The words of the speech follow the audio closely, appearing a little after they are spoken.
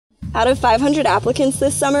Out of 500 applicants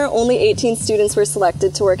this summer, only 18 students were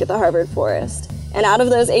selected to work at the Harvard Forest. And out of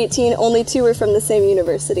those 18, only 2 were from the same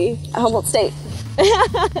university, Humboldt State.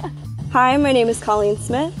 Hi, my name is Colleen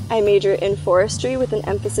Smith. I major in forestry with an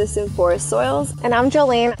emphasis in forest soils. And I'm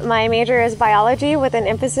Jolene. My major is biology with an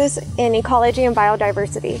emphasis in ecology and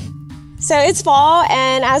biodiversity. So it's fall,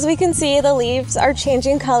 and as we can see, the leaves are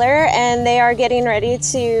changing color and they are getting ready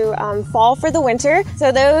to fall for the winter.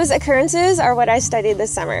 So those occurrences are what I studied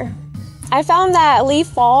this summer. I found that leaf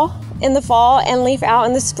fall in the fall and leaf out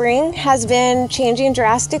in the spring has been changing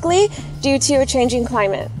drastically due to a changing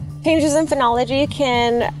climate. Changes in phenology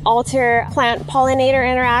can alter plant pollinator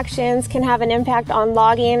interactions, can have an impact on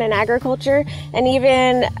logging and agriculture, and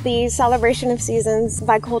even the celebration of seasons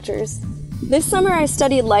by cultures. This summer I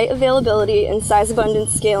studied light availability and size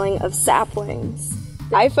abundance scaling of saplings.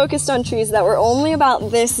 I focused on trees that were only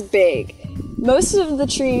about this big. Most of the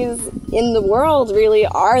trees in the world really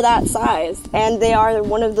are that size, and they are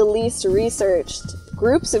one of the least researched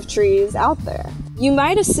groups of trees out there. You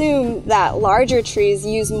might assume that larger trees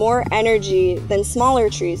use more energy than smaller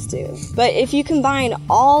trees do, but if you combine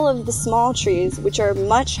all of the small trees, which are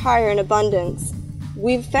much higher in abundance,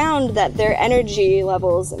 we've found that their energy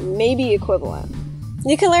levels may be equivalent.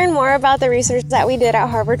 You can learn more about the research that we did at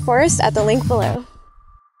Harvard Forest at the link below.